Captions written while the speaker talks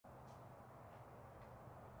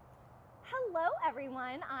Hello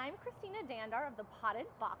everyone, I'm Christina Dandar of the Potted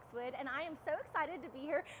Boxwood, and I am so excited to be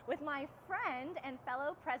here with my friend and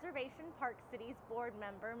fellow Preservation Park Cities board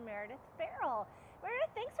member, Meredith Ferrell. Meredith,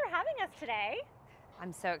 thanks for having us today.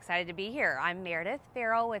 I'm so excited to be here. I'm Meredith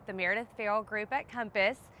Ferrell with the Meredith Ferrell Group at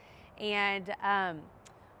Compass, and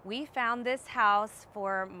we found this house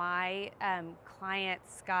for my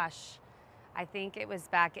clients, gosh, I think it was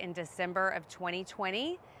back in December of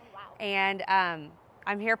 2020. Wow. And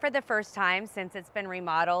I'm here for the first time since it's been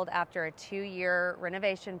remodeled after a 2-year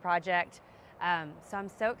renovation project. So I'm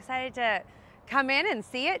so excited to come in and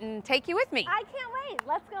see it and take you with me. I can't wait.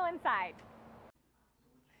 Let's go inside.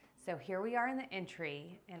 So here we are in the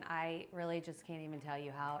entry, and I really just can't even tell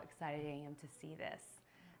you how excited I am to see this.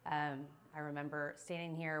 I remember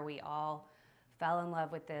standing here, we all fell in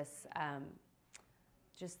love with this,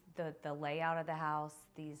 just the layout of the house,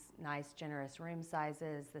 these nice generous room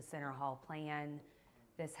sizes, the center hall plan.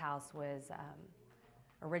 This house was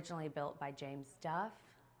originally built by James Duff,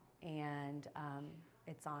 and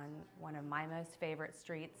it's on one of my most favorite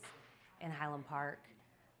streets in Highland Park.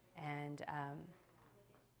 And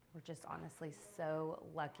we're just honestly so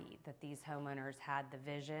lucky that these homeowners had the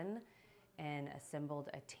vision and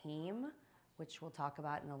assembled a team, which we'll talk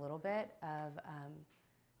about in a little bit, of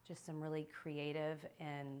just some really creative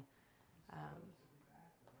and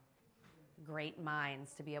great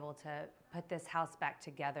minds to be able to put this house back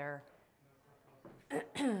together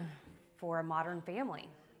for a modern family.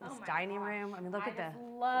 This dining room, I mean, look at the... I just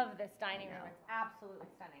love this dining room. It's absolutely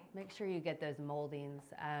stunning. Make sure you get those moldings.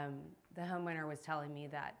 The homeowner was telling me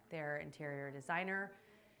that their interior designer,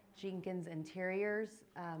 Jenkins Interiors,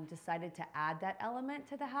 decided to add that element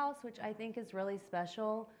to the house, which I think is really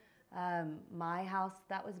special. My house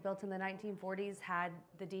that was built in the 1940s had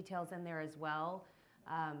the details in there as well.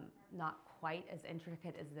 Not quite as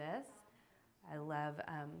intricate as this. I love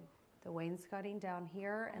the wainscoting down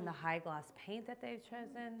here and the high gloss paint that they've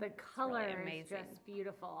chosen. The color really is just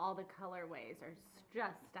beautiful. All the colorways are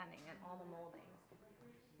just stunning, and all the moldings.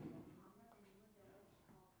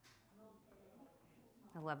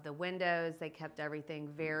 I love the windows. They kept everything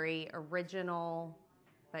very original,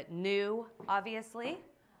 but new, obviously.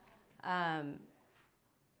 Look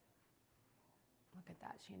at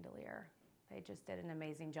that chandelier. They just did an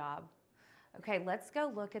amazing job. Okay, let's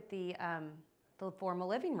go look at the formal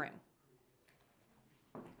living room.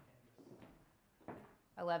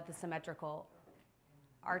 I love the symmetrical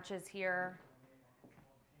arches here.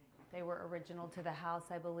 They were original to the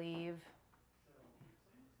house, I believe.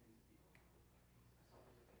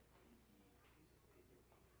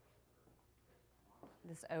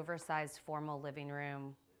 This oversized formal living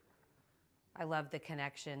room. I love the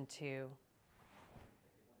connection to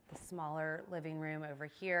the smaller living room over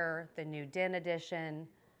here, the new den addition.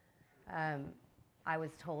 I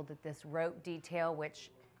was told that this rope detail,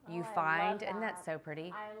 which you find, isn't that so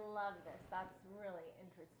pretty? I love this. That's really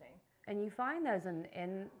interesting. And you find those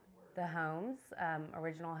in the homes,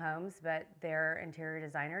 original homes, but their interior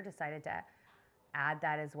designer decided to add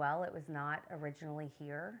that as well. It was not originally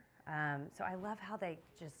here. So I love how they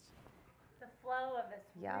just... The flow of this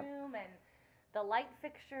room and the light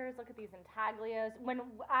fixtures. Look at these intaglios.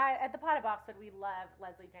 At the Potted Boxwood, we love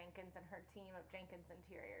Leslie Jenkins and her team of Jenkins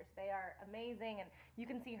Interiors. They are amazing, and you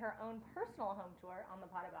can see her own personal home tour on the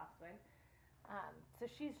Potted Boxwood. So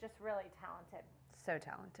she's just really talented. So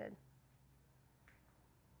talented.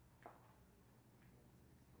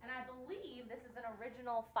 And I believe this is an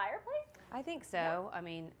original fireplace? I think so. Yep. I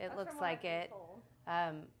mean, it looks like it.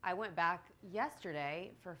 I went back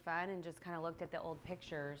yesterday for fun and just kind of looked at the old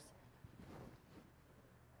pictures.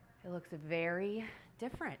 It looks very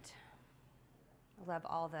different. I love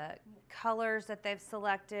all the colors that they've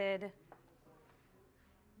selected.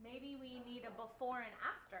 Maybe we need a before and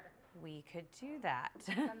after. We could do that.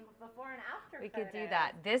 Before and after. We could do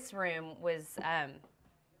that. This room was,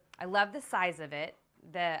 I love the size of it.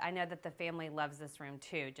 I know that the family loves this room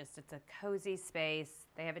too. Just it's a cozy space.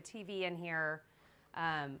 They have a TV in here.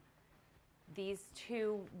 These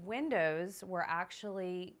two windows were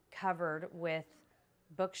actually covered with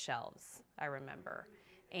bookshelves, I remember.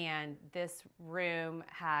 And this room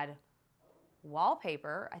had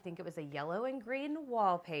wallpaper. I think it was a yellow and green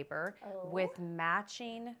wallpaper with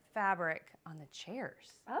matching fabric on the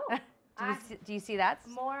chairs. Oh. Do you see that?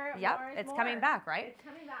 More. Yep, more it's more. coming back, right? It's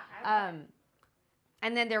coming back.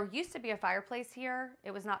 And then there used to be a fireplace here.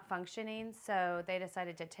 It was not functioning, so they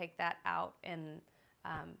decided to take that out and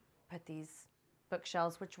put these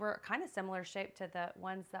bookshelves, which were kind of similar shape to the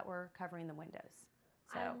ones that were covering the windows.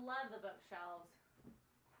 So I love the bookshelves.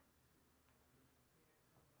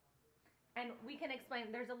 And we can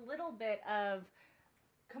explain, there's a little bit of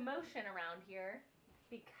commotion around here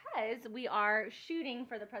because we are shooting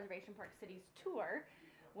for the Preservation Park Cities tour,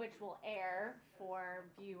 which will air for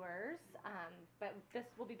viewers, but this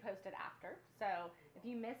will be posted after. So if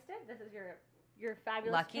you missed it, this is your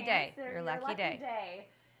fabulous lucky chance. day. Your lucky day.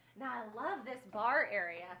 Now I love this bar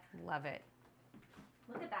area. Love it.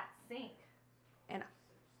 Look at that sink. And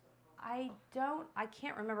I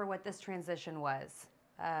can't remember what this transition was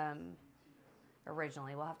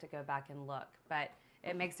originally. We'll have to go back and look, but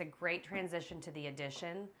it makes a great transition to the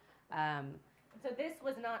addition. So this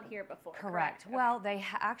was not here before. Correct. Okay. Well, they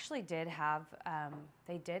actually did have a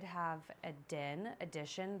den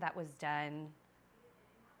addition that was done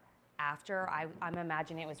after. I'm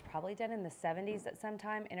imagining it was probably done in the 70s at some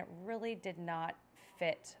time, and it really did not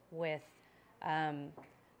fit with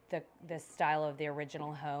the style of the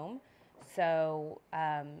original home. So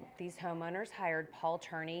these homeowners hired Paul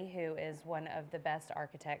Turney, who is one of the best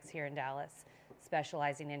architects here in Dallas,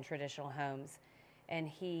 specializing in traditional homes. And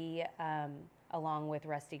he, along with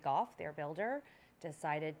Rusty Goff, their builder,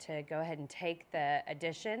 decided to go ahead and take the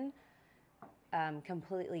addition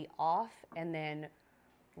completely off and then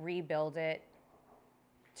rebuild it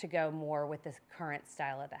to go more with the current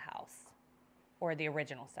style of the house, or the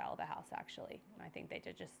original style of the house, actually. I think they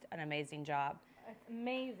did just an amazing job. It's an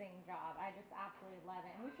amazing job. I just absolutely love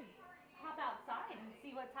it. And we should hop outside and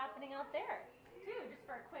see what's happening out there, too, just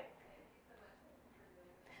for a quick.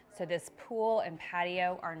 So this pool and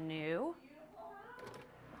patio are new.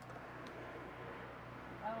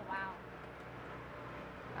 Oh, wow.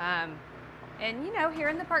 And you know, here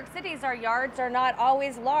in the Park Cities, our yards are not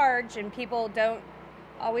always large, and people don't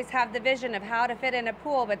always have the vision of how to fit in a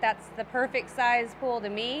pool, but that's the perfect size pool to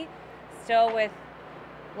me, still with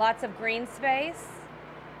lots of green space,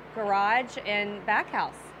 garage, and back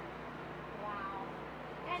house. Wow.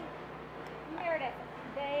 And Meredith,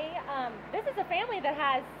 this is a family that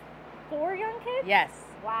has 4 young kids? Yes.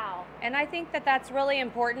 Wow. And I think that that's really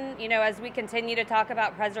important, you know, as we continue to talk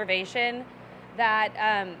about preservation,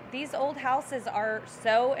 that these old houses are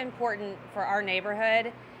so important for our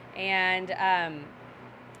neighborhood, and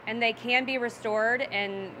they can be restored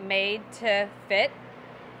and made to fit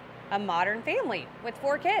a modern family with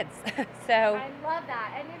 4 kids. So I love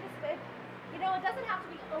that. And it doesn't have to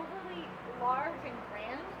be overly large and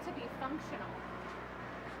grand to be functional,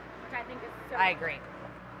 which I think is so I agree.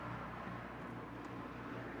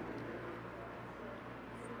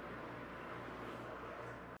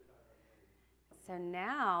 So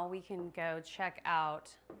now we can go check out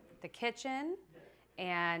the kitchen,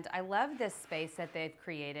 and I love this space that they've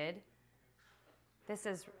created. This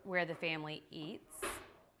is where the family eats.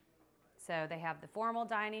 So they have the formal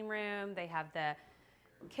dining room, they have the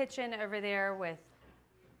kitchen over there with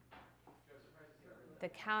the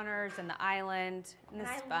counters and the island. And this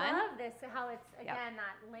is fun. I love this, how it's, again,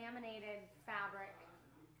 that laminated fabric.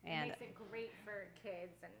 And it makes it great for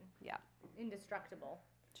kids and indestructible.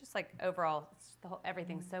 Just like overall,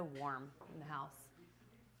 everything's so warm in the house.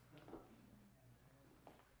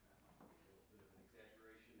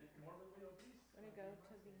 Want to go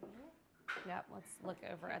to the... Yep, let's look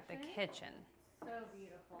over at the kitchen. So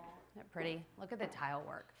beautiful. Isn't that pretty? Look at the tile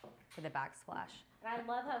work for the backsplash. And I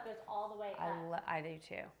love how it goes all the way up. I do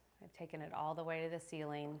too. I've taken it all the way to the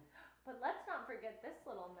ceiling. But let's not forget this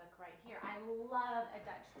little nook right here. I love a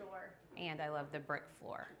Dutch door. And I love the brick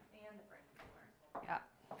floor. And the brick floor. Yeah,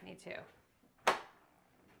 me too.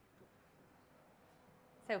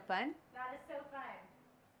 So fun? That is so fun.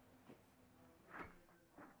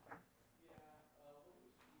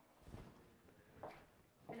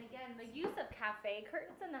 And again, the use of cafe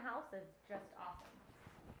curtains in the house is just awesome.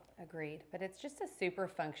 Agreed. But it's just a super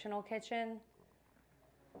functional kitchen.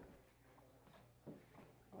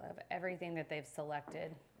 Love everything that they've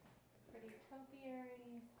selected. Pretty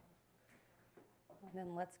topiary. And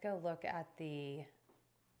then let's go look at the...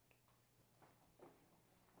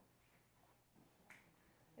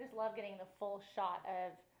 I just love getting the full shot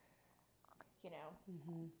of,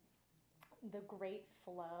 the great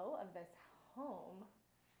flow of this home.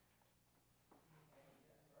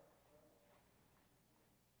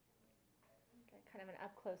 Get kind of an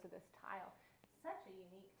up close of this tile. Such a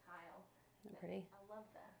unique tile. Isn't that pretty? I love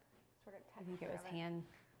the sort of texture. I think it was of hand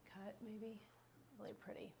cut, maybe. Really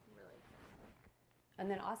pretty. Really pretty. And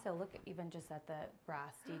then also look even just at the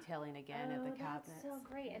brass detailing again of the cabinets. That's so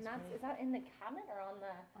great. And is that in the cabinet or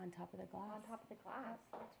on top of the glass? On top of the glass.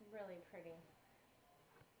 That's really pretty.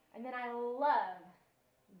 And then I love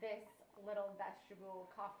this little vegetable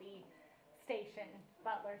coffee station,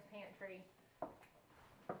 butler's pantry. I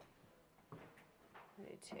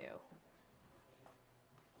do too.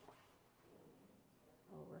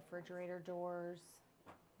 Little refrigerator doors.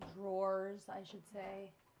 drawers, I should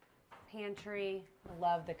say. Pantry. I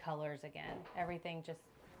love the colors again. Everything just...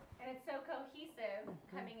 And it's so cohesive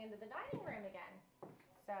coming into the dining room again.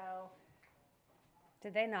 So...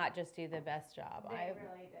 Did they not just do the best job? They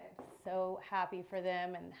really did. So happy for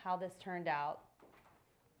them and how this turned out.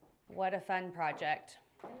 What a fun project.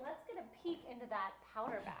 And let's get a peek into that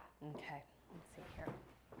powder bath. Okay, let's see here.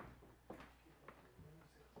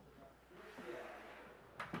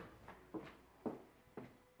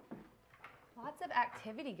 Lots of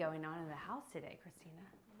activity going on in the house today, Christina.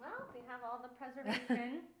 Well, we have all the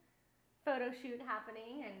preservation photo shoot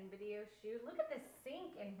happening and video shoot. Look at this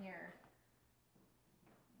sink in here.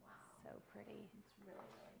 So pretty. It's really,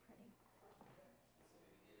 really pretty.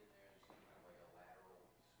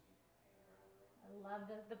 I love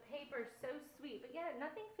the paper's so sweet, but yeah,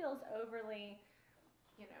 nothing feels overly,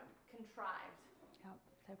 contrived. Oh,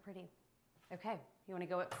 so pretty. Okay, you want to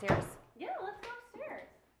go upstairs? Yeah, let's go upstairs.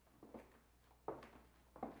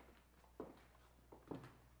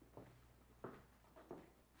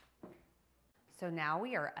 So now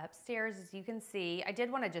we are upstairs, as you can see. I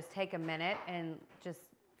did want to just take a minute and just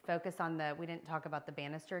focus on we didn't talk about the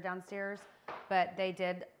banister downstairs, but they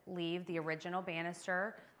did leave the original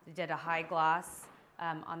banister. They did a high gloss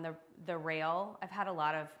on the rail. I have a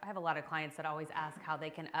lot of clients that always ask how they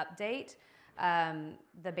can update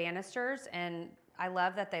the banisters, and I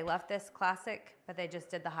love that they left this classic, but they just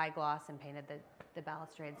did the high gloss and painted the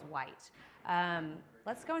balustrades white.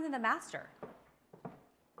 Let's go into the master.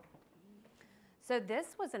 So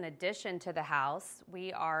this was an addition to the house.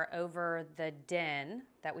 We are over the den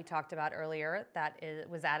that we talked about earlier that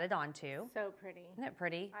was added onto. So pretty. Isn't it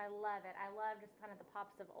pretty? I love it. I love just kind of the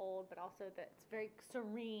pops of old, but also that it's very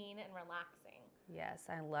serene and relaxing. Yes,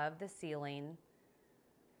 I love the ceiling.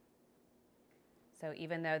 So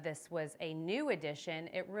even though this was a new addition,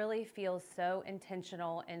 it really feels so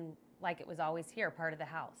intentional and like it was always here, part of the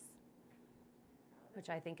house, which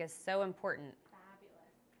I think is so important.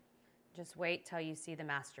 Just wait till you see the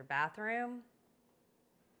master bathroom.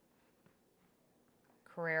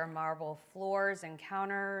 Carrara marble floors and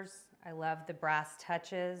counters. I love the brass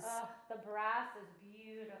touches. Oh, the brass is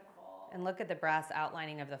beautiful. And look at the brass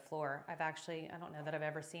outlining of the floor. I don't know that I've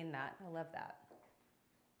ever seen that. I love that.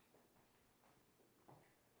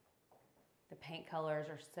 The paint colors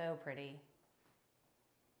are so pretty.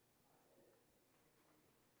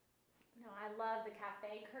 No, I love the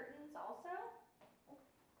cafe curtains also.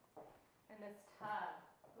 And this tub.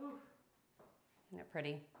 Ooh. Isn't it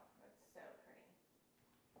pretty? It's so pretty.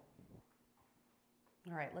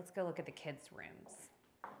 All right, let's go look at the kids' rooms.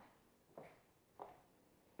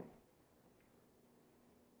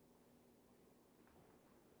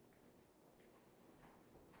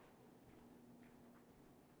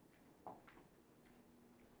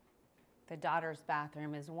 The daughter's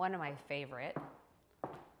bathroom is one of my favorite.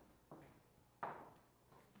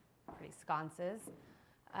 Pretty sconces.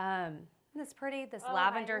 Isn't this pretty? This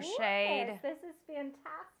lavender shade. This is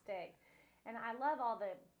fantastic. And I love all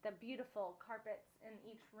the beautiful carpets in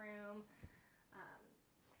each room.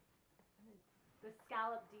 The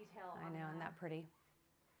scallop detail. I know, isn't that pretty?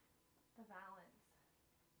 The valance.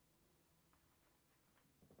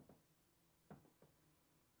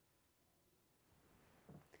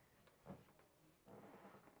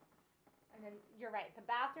 And then you're right. The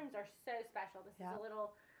bathrooms are so special. This is a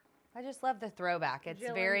little... I just love the throwback. It's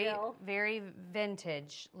very, very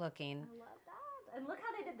vintage looking. I love that. And look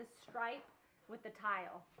how they did the stripe with the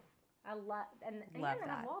tile. I love, and love they that.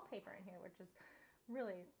 have wallpaper in here, which is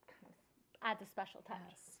really kind of adds a special touch.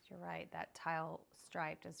 Yes, you're right. That tile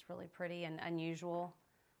striped is really pretty and unusual.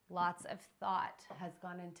 Lots of thought has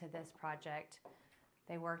gone into this project.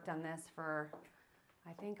 They worked on this for,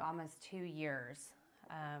 I think, almost 2 years.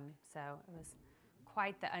 So it was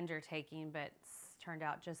quite the undertaking, but it's turned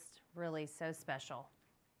out just really so special.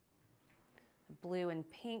 Blue and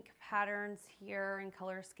pink patterns here in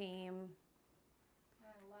color scheme.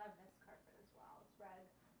 I love this carpet as well. It's red.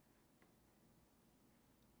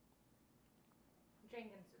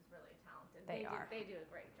 Jenkins is really talented. They do a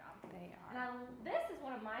great job. They are. Now, this is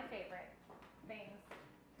one of my favorite things.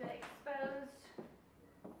 The exposed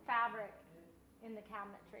fabric in the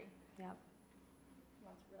cabinetry. Yep.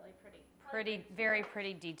 That's really pretty. Pretty, very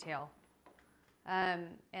pretty detail.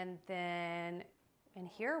 And then in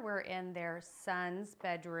here we're in their son's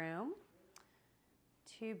bedroom.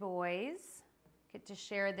 2 boys get to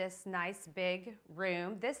share this nice big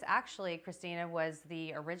room. This actually, Christina, was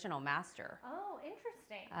the original master. Oh,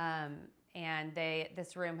 interesting. And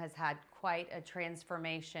this room has had quite a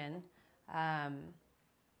transformation.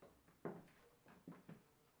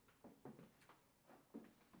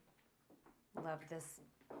 Love this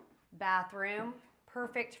bathroom.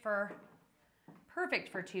 Perfect for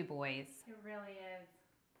 2 boys. It really is.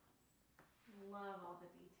 Love all the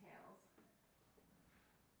details.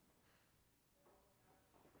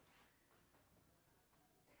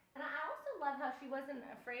 And I also love how she wasn't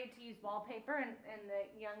afraid to use wallpaper in the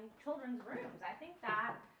young children's rooms. I think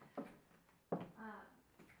that,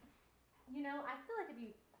 I feel like if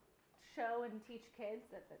you show and teach kids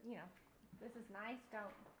that, this is nice,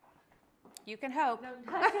 don't. You can hope. Don't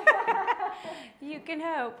touch it. You can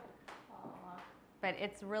hope. Aww. But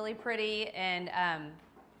it's really pretty, and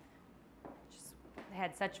just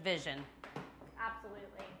had such vision.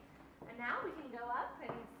 Absolutely. And now we can go up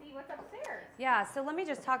and see what's upstairs. Yeah, so let me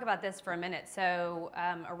just talk about this for a minute. So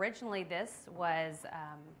originally this was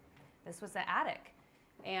the attic,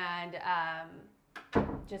 and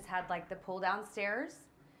just had like the pull down stairs,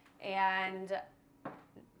 and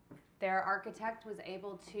their architect was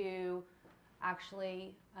able to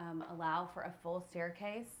actually allow for a full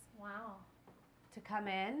staircase. Wow. To come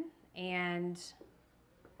in and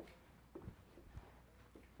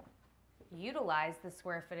utilize the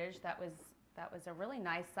square footage that was a really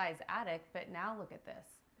nice size attic, but now look at this.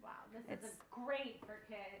 Wow, this is great for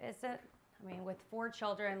kids. With 4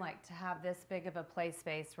 children, like to have this big of a play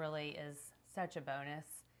space really is such a bonus.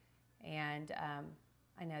 And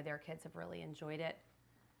I know their kids have really enjoyed it,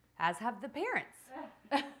 as have the parents.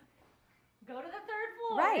 Go to the 3rd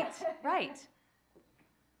floor. Right.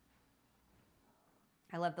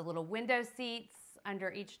 I love the little window seats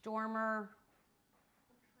under each dormer.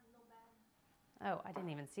 Oh, I didn't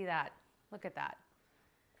even see that. Look at that.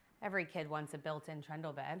 Every kid wants a built-in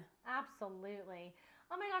trundle bed. Absolutely.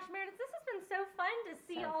 Oh my gosh, Meredith, this has been so fun to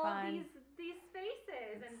see these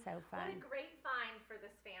spaces. It's so fun. What a great find for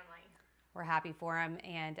this family. We're happy for them,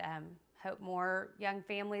 and hope more young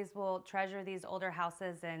families will treasure these older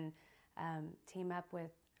houses and team up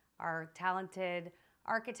with our talented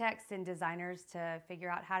architects and designers to figure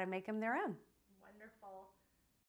out how to make them their own. Wonderful.